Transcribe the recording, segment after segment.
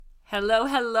Hello,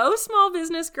 hello, small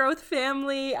business growth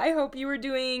family. I hope you are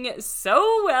doing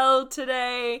so well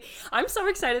today. I'm so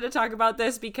excited to talk about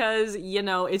this because,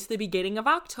 it's the beginning of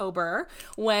October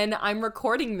when I'm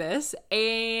recording this,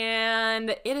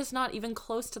 and it is not even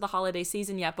close to the holiday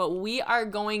season yet, but we are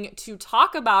going to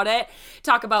talk about it,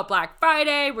 talk about Black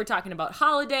Friday, we're talking about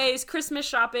holidays, Christmas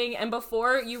shopping, and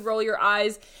before you roll your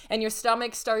eyes and your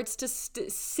stomach starts to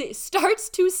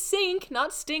sink,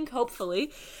 not stink,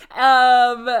 hopefully,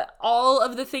 all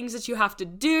of the things that you have to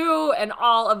do and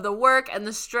all of the work and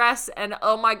the stress. And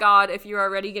oh my God, if you're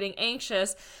already getting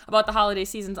anxious about the holiday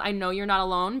seasons, I know you're not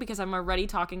alone because I'm already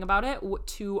talking about it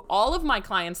to all of my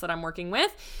clients that I'm working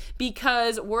with,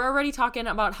 because we're already talking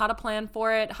about how to plan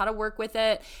for it, how to work with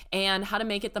it, and how to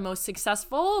make it the most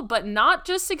successful, but not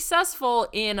just successful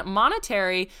in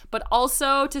monetary, but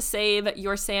also to save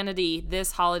your sanity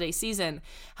this holiday season.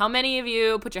 How many of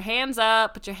you, put your hands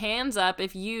up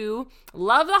if you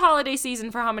love the holiday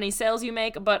season for how many sales you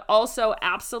make, but also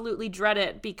absolutely dread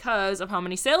it because of how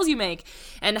many sales you make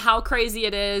and how crazy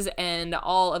it is and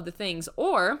all of the things.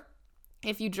 Or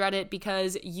if you dread it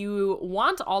because you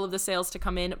want all of the sales to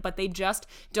come in, but they just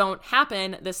don't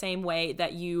happen the same way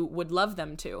that you would love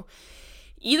them to.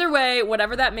 Either way,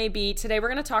 whatever that may be, today we're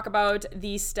going to talk about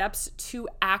the steps to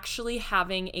actually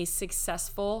having a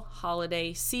successful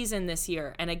holiday season this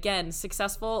year. And again,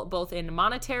 successful both in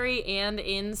monetary and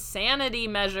in sanity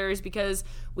measures, because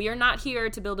we are not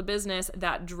here to build a business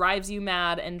that drives you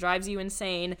mad and drives you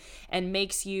insane and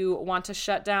makes you want to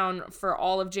shut down for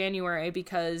all of January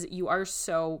because you are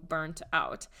so burnt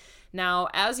out. Now,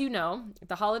 as you know,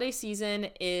 the holiday season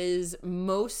is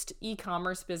most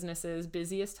e-commerce businesses'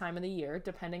 busiest time of the year,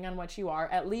 depending on what you are,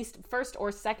 at least first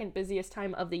or second busiest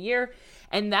time of the year.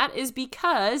 And that is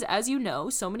because, as you know,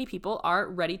 so many people are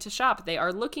ready to shop. They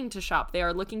are looking to shop. They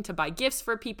are looking to buy gifts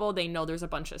for people. They know there's a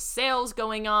bunch of sales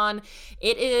going on.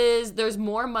 There's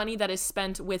more money that is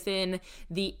spent within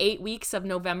the 8 weeks of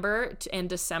November and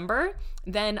December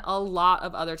than a lot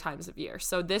of other times of year.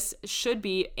 So this should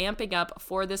be amping up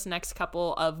for this next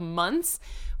couple of months.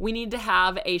 We need to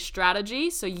have a strategy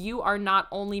so you are not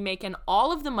only making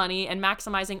all of the money and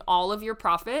maximizing all of your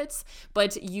profits,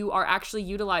 but you are actually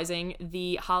utilizing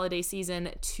the holiday season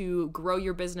to grow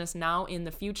your business now in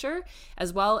the future,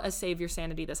 as well as save your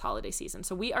sanity this holiday season.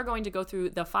 So we are going to go through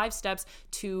the 5 steps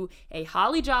to a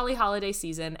holly jolly holiday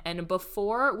season. And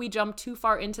before we jump too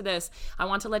far into this, I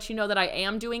want to let you know that I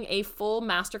am doing a full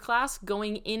masterclass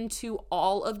going into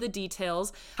all of the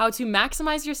details, how to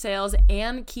maximize your sales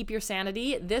and keep your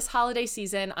sanity this holiday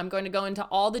season. I'm going to go into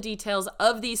all the details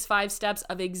of these 5 steps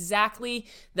of exactly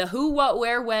the who, what,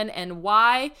 where, when, and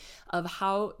why of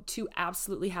how to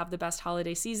absolutely have the best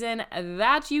holiday season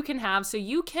that you can have so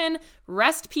you can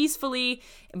rest peacefully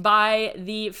by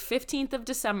the 15th of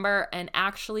December and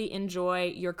actually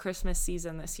enjoy your Christmas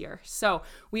season this year. So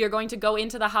we are going to go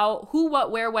into the how, who,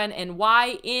 what, where, when, and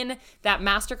why in that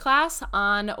masterclass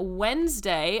on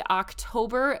Wednesday,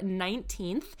 October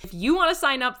 19th. If you want to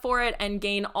sign up for it and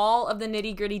gain all of the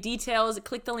nitty-gritty details,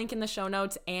 click the link in the show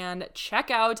notes and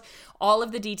check out all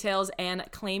of the details and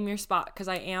claim your spot, because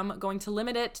I am going to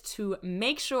limit it to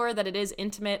make sure that it is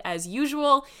intimate as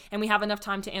usual and we have enough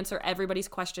time to answer everybody's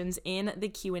questions in the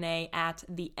Q&A at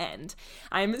the end.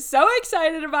 I'm so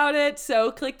excited about it.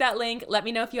 So click that link. Let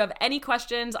me know if you have any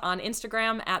questions on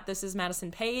Instagram at This Is Madison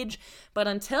Page. But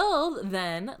until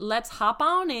then, let's hop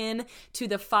on in to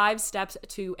the 5 steps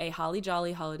to a holly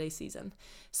jolly holiday season.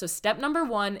 So step number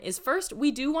 1 is, first, we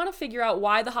do want to figure out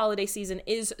why the holiday season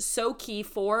is so key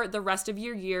for the rest of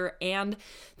your year and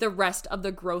the rest of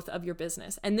the growth of your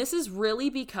business. And this is really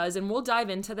because, and we'll dive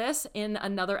into this in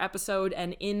another episode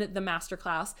and in the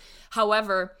masterclass.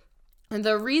 However,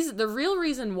 the real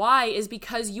reason why is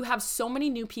because you have so many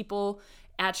new people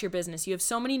at your business. You have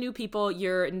so many new people.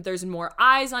 There's more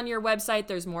eyes on your website.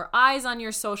 There's more eyes on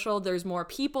your social. There's more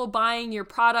people buying your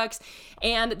products.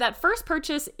 And that first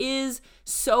purchase is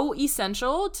so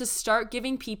essential to start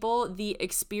giving people the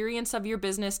experience of your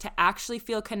business, to actually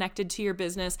feel connected to your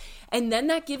business. And then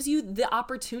that gives you the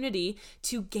opportunity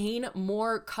to gain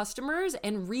more customers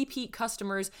and repeat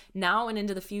customers now and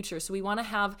into the future. So we want to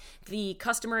have the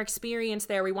customer experience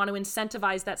there. We want to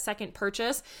incentivize that second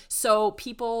purchase so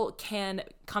people can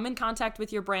come in contact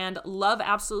with your brand, love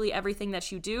absolutely everything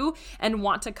that you do, and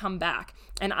want to come back.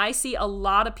 And I see a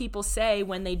lot of people say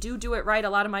when they do it right, a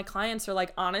lot of my clients are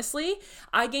like, honestly,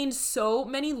 I gained so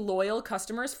many loyal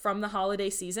customers from the holiday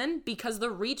season because the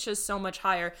reach is so much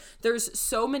higher. There's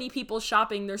so many people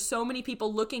shopping. There's so many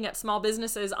people looking at small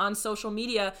businesses on social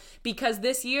media because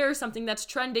this year, something that's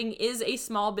trending is a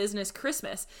small business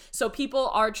Christmas. So people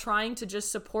are trying to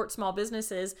just support small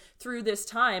businesses through this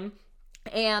time.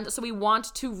 And so we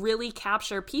want to really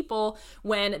capture people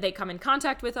when they come in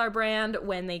contact with our brand,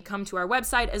 when they come to our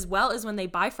website, as well as when they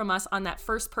buy from us on that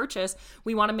first purchase.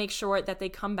 We want to make sure that they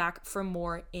come back for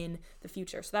more in the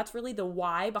future. So that's really the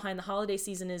why behind the holiday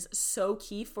season is so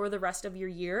key for the rest of your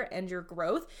year and your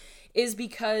growth, is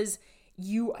because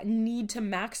you need to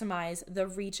maximize the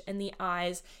reach and the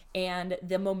eyes and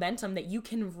the momentum that you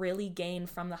can really gain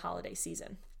from the holiday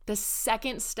season. The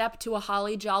second step to a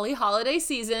holly jolly holiday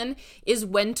season is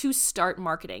when to start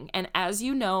marketing. And as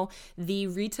you know, the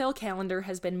retail calendar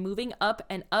has been moving up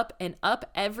and up and up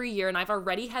every year. And I've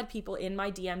already had people in my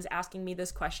DMs asking me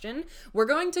this question. We're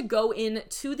going to go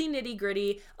into the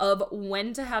nitty-gritty of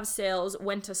when to have sales,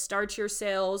 when to start your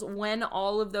sales, when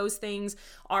all of those things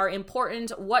are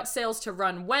important, what sales to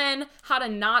run when, how to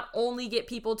not only get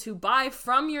people to buy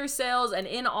from your sales and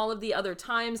in all of the other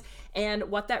times,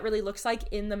 and what that really looks like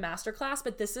in the masterclass.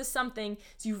 But this is something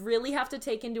you really have to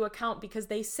take into account because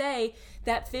they say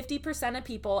that 50% of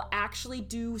people actually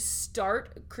do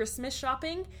start Christmas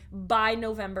shopping by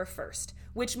November 1st,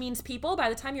 which means people, by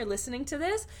the time you're listening to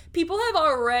this, people have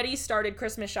already started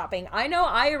Christmas shopping. I know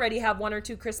I already have 1 or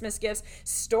 2 Christmas gifts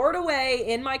stored away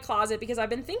in my closet because I've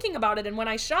been thinking about it. And when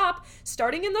I shop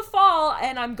starting in the fall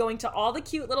and I'm going to all the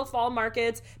cute little fall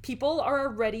markets, people are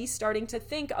already starting to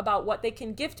think about what they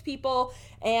can gift people,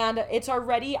 and it's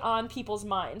already on people's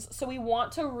minds. So we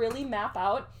want to really map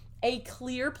out a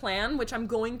clear plan, which I'm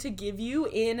going to give you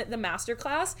in the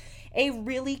masterclass, a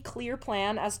really clear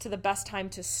plan as to the best time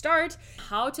to start,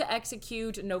 how to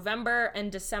execute November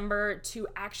and December to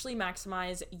actually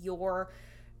maximize your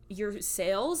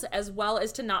sales, as well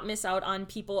as to not miss out on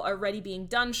people already being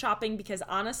done shopping. Because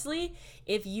honestly,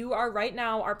 if you are right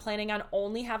now are planning on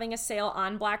only having a sale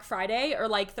on Black Friday or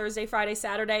like Thursday, Friday,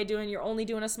 Saturday, you're only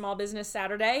doing a small business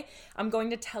Saturday, I'm going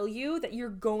to tell you that you're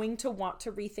going to want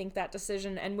to rethink that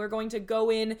decision. And we're going to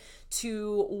go in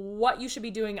to what you should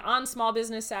be doing on small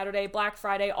business Saturday, Black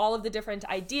Friday, all of the different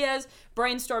ideas,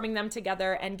 brainstorming them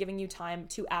together and giving you time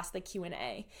to ask the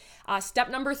Q&A. Step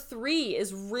number 3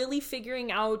 is really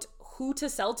figuring out who to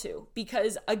sell to,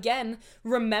 because again,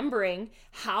 remembering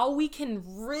how we can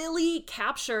really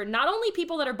capture not only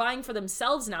people that are buying for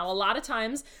themselves now. A lot of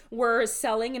times we're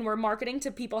selling and we're marketing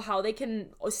to people how they can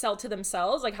sell to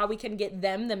themselves, like how we can get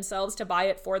them themselves to buy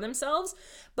it for themselves.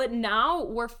 But now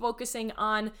we're focusing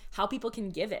on how people can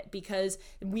give it, because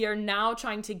we are now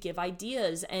trying to give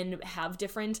ideas and have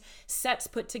different sets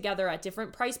put together at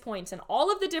different price points and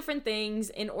all of the different things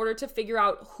in order to figure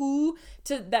out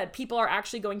that people are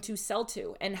actually going to sell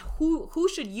to, and who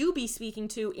should you be speaking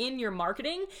to in your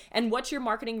marketing, and what your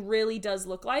marketing really does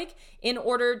look like in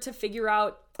order to figure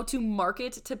out how to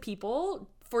market to people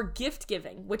for gift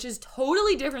giving, which is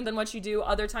totally different than what you do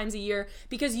other times a year,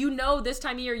 because this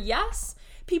time of year, yes,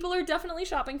 people are definitely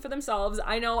shopping for themselves.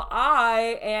 I know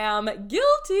I am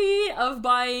guilty of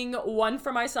buying one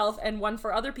for myself and one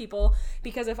for other people,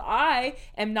 because if I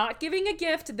am not giving a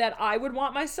gift that I would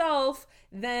want myself,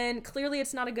 then clearly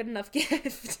it's not a good enough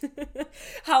gift.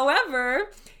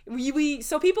 However,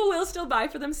 so people will still buy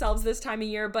for themselves this time of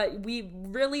year, but we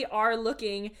really are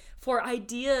looking for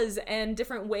ideas and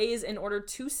different ways in order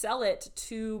to sell it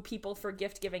to people for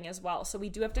gift giving as well. So we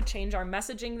do have to change our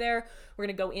messaging there. We're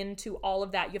going to go into all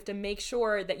of that. You have to make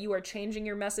sure that you are changing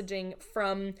your messaging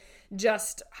from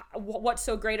just what's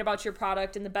so great about your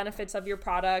product and the benefits of your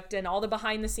product and all the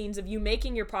behind the scenes of you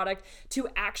making your product to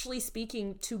actually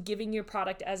speaking to giving your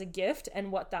product as a gift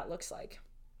and what that looks like.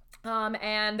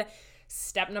 And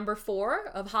step number 4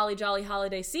 of Holly Jolly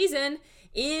Holiday Season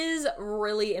is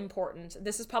really important.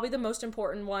 This is probably the most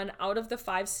important one out of the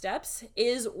 5 steps,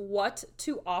 is what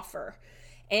to offer.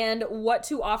 And what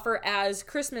to offer as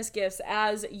Christmas gifts,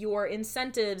 as your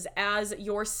incentives, as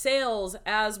your sales,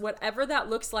 as whatever that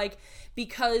looks like.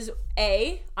 Because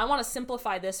I want to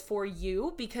simplify this for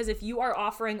you, because if you are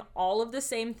offering all of the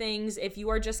same things, if you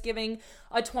are just giving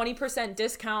a 20%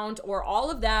 discount or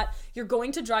all of that, you're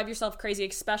going to drive yourself crazy,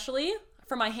 especially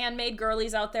for my handmade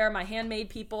girlies out there, my handmade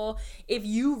people. If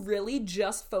you really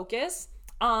just focus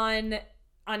on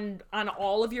on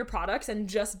all of your products and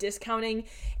just discounting,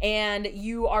 and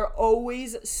you are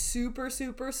always super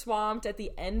swamped at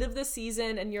the end of the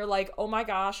season and you're like, oh my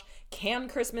gosh, can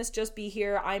Christmas just be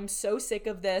here? I'm so sick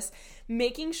of this.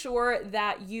 Making sure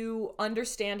that you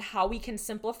understand how we can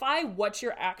simplify what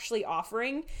you're actually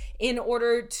offering in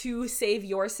order to save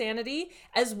your sanity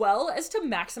as well as to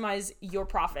maximize your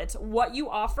profits. What you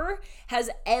offer has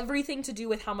everything to do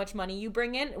with how much money you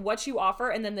bring in, what you offer,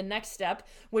 and then the next step,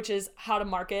 which is how to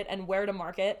market and where to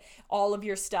market all of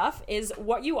your stuff, is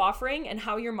what you offering and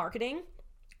how you're marketing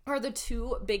are the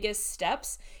two biggest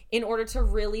steps in order to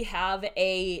really have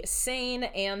a sane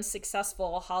and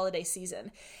successful holiday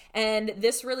season. And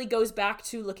this really goes back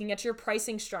to looking at your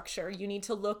pricing structure. You need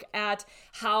to look at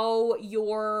how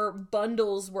your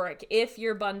bundles work. If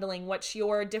you're bundling, what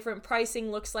your different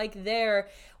pricing looks like there.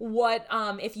 What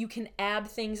if you can add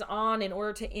things on in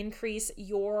order to increase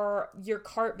your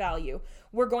cart value.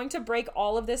 We're going to break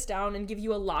all of this down and give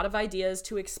you a lot of ideas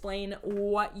to explain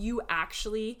what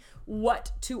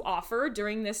to offer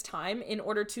during this time in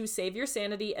order to save your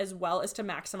sanity as well as to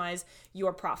maximize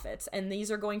your profits. And these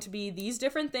are going to be these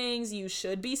different things you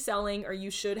should be selling, or you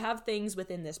should have things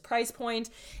within this price point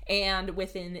and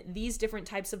within these different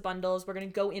types of bundles. We're going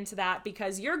to go into that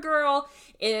because your girl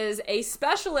is a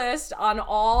specialist on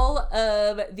all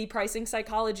of the pricing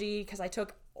psychology, because I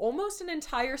took almost an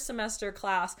entire semester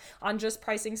class on just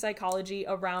pricing psychology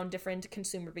around different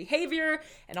consumer behavior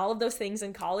and all of those things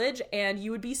in college. And you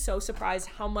would be so surprised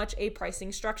how much a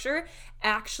pricing structure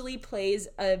actually plays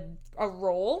a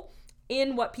role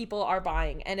in what people are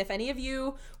buying. And if any of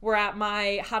you were at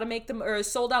my How to Make Them or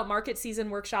Sold Out Market Season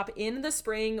workshop in the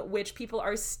spring, which people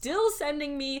are still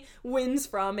sending me wins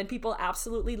from and people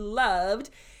absolutely loved,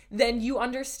 then you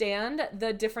understand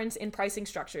the difference in pricing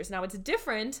structures. Now, it's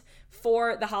different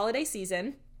for the holiday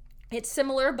season. It's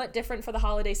similar but different for the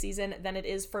holiday season than it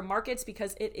is for markets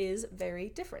because it is very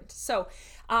different. So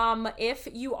if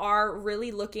you are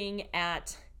really looking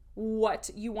at what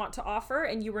you want to offer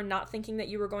and you were not thinking that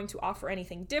you were going to offer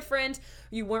anything different,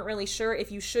 you weren't really sure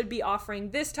if you should be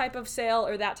offering this type of sale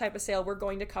or that type of sale, we're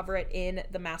going to cover it in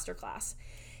the masterclass.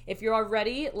 If you're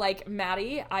already like,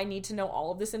 Maddie, I need to know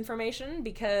all of this information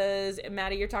because,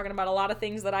 Maddie, you're talking about a lot of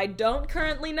things that I don't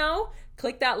currently know,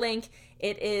 click that link.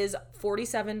 It is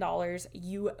 $47.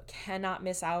 You cannot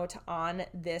miss out on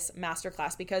this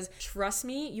masterclass because trust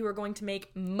me, you are going to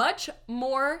make much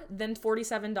more than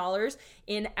 $47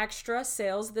 in extra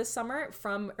sales this summer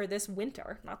this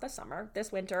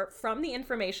winter from the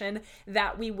information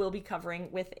that we will be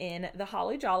covering within the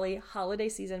Holly Jolly Holiday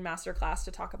Season Masterclass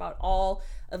to talk about all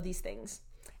of these things.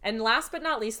 And last but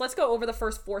not least, let's go over the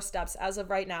first 4 steps as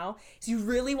of right now. So you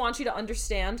really want you to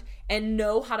understand and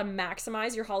know how to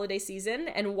maximize your holiday season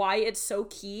and why it's so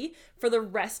key for the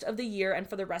rest of the year and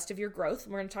for the rest of your growth.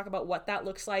 We're going to talk about what that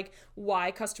looks like, why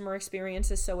customer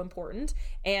experience is so important,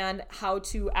 and how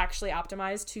to actually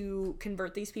optimize to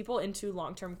convert these people into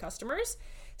long-term customers.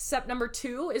 Step number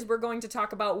 2 is we're going to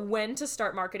talk about when to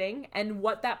start marketing and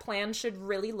what that plan should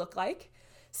really look like.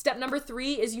 Step number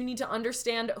 3 is you need to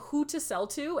understand who to sell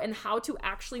to and how to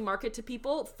actually market to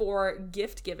people for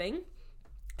gift giving.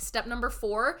 Step number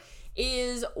 4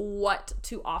 is what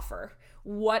to offer.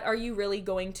 What are you really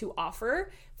going to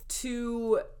offer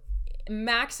to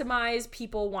maximize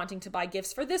people wanting to buy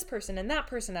gifts for this person and that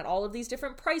person at all of these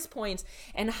different price points,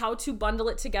 and how to bundle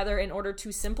it together in order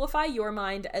to simplify your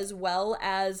mind as well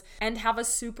as and have a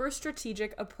super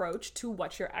strategic approach to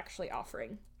what you're actually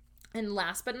offering. And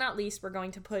last but not least, we're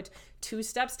going to put 2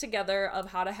 steps together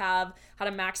of how to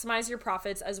maximize your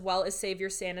profits as well as save your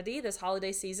sanity this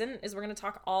holiday season. Is we're going to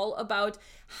talk all about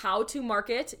how to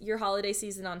market your holiday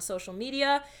season on social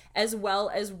media as well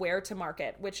as where to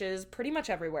market, which is pretty much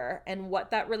everywhere, and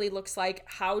what that really looks like,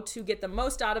 how to get the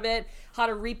most out of it, how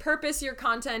to repurpose your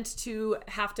content to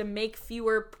have to make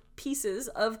fewer pieces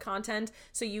of content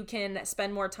so you can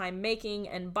spend more time making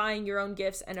and buying your own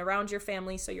gifts and around your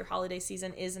family so your holiday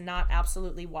season is not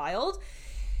absolutely wild,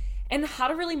 and how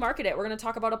to really market it. We're going to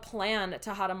talk about a plan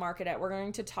to how to market it. We're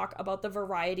going to talk about the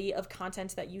variety of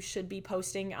content that you should be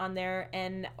posting on there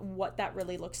and what that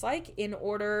really looks like in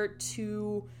order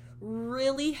to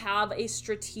really have a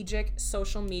strategic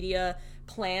social media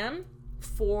plan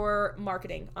for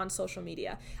marketing on social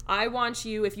media. I want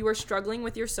you, if you are struggling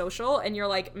with your social and you're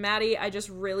like, Maddie, I just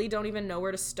really don't even know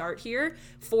where to start here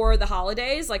for the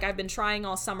holidays. Like, I've been trying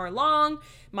all summer long.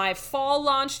 My fall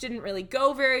launch didn't really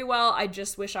go very well. I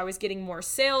just wish I was getting more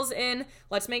sales in.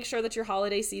 Let's make sure that your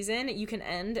holiday season, you can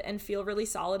end and feel really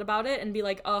solid about it and be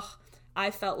like, oh,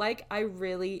 I felt like I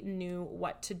really knew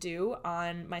what to do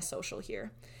on my social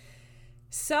here.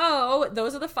 So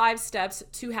those are the 5 steps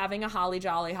to having a holly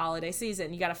jolly holiday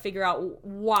season. You got to figure out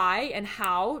why and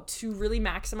how to really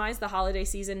maximize the holiday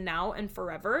season now and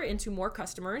forever into more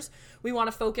customers. We want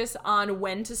to focus on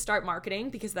when to start marketing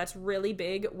because that's really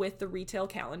big with the retail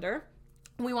calendar.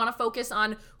 We want to focus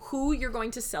on who you're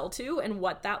going to sell to and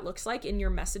what that looks like in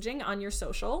your messaging on your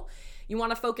social. You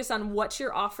want to focus on what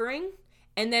you're offering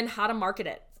and then how to market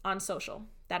it on social.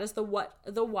 That is the what,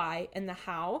 the why, and the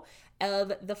how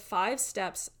of the 5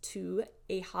 steps to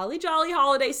a holly jolly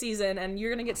holiday season. And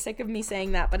you're going to get sick of me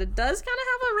saying that, but it does kind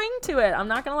of have a ring to it. I'm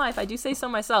not going to lie. If I do say so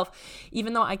myself,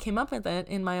 even though I came up with it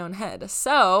in my own head.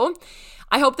 So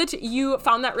I hope that you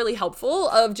found that really helpful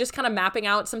of just kind of mapping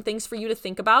out some things for you to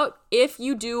think about. If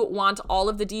you do want all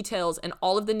of the details and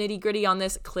all of the nitty gritty on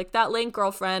this, click that link,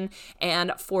 girlfriend,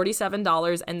 and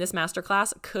 $47 and this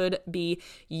masterclass could be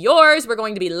yours. We're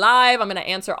going to be live. I'm going to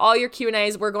answer all your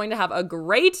Q&As. We're going to have a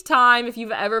great time. If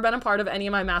you've ever been a part of any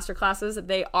of my masterclasses,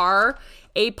 they are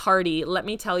a party. Let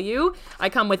me tell you, I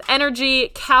come with energy,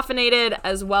 caffeinated,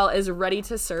 as well as ready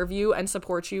to serve you and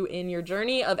support you in your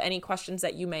journey of any questions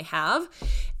that you may have.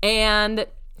 And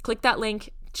click that link.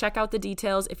 Check out the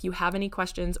details if you have any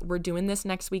questions. We're doing this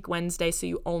next week, Wednesday, so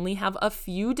you only have a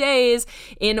few days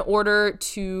in order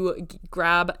to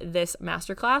grab this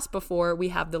masterclass before we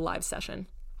have the live session.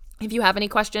 If you have any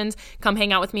questions, come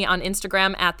hang out with me on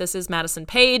Instagram at This Is Madison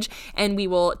Page, and we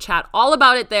will chat all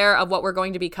about it there of what we're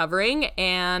going to be covering.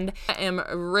 And I am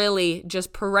really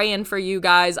just praying for you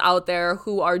guys out there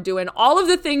who are doing all of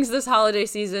the things this holiday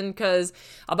season, because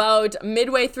about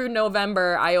midway through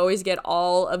November, I always get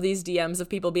all of these DMs of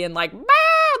people being like,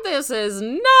 this is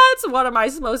nuts. What am I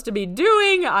supposed to be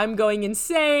doing? I'm going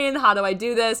insane. How do I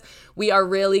do this? We are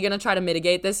really going to try to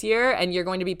mitigate this year, and you're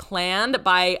going to be planned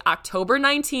by October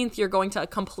 19th. You're going to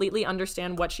completely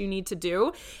understand what you need to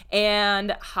do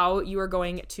and how you are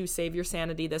going to save your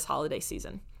sanity this holiday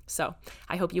season. So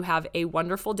I hope you have a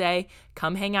wonderful day.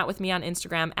 Come hang out with me on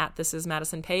Instagram at This Is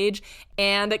Madison Page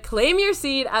and claim your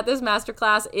seat at this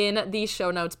masterclass in the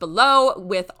show notes below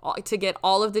to get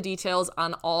all of the details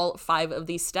on all 5 of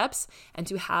these steps and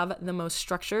to have the most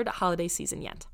structured holiday season yet.